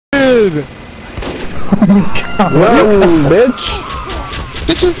Run, bitch!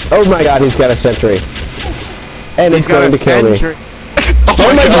 Oh my god, he's got a sentry. And he's going to kill me.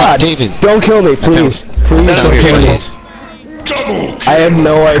 Oh my god! David! Don't kill me, please. Please don't kill me. I had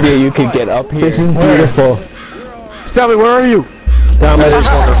no idea you could get up here. This is beautiful. Tell me, where are you? Down there. That is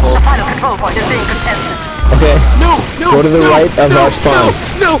wonderful. The final control point is being contested. Okay. No! Go to the right of our spawn.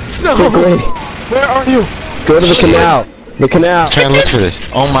 No! Quickly. Where are you? Go to the canal. The canal. I'm trying to look for this.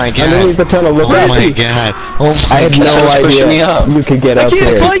 Oh my god. Underneath the tunnel, look Oh up. my god. Oh my I had god. no idea you could get I up can't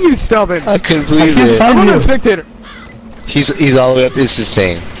here. find you, Stubborn! I couldn't believe it. I'm on a spectator. He's all the way up. It's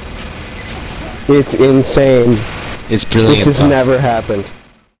insane. It's insane. It's brilliant. This has never happened.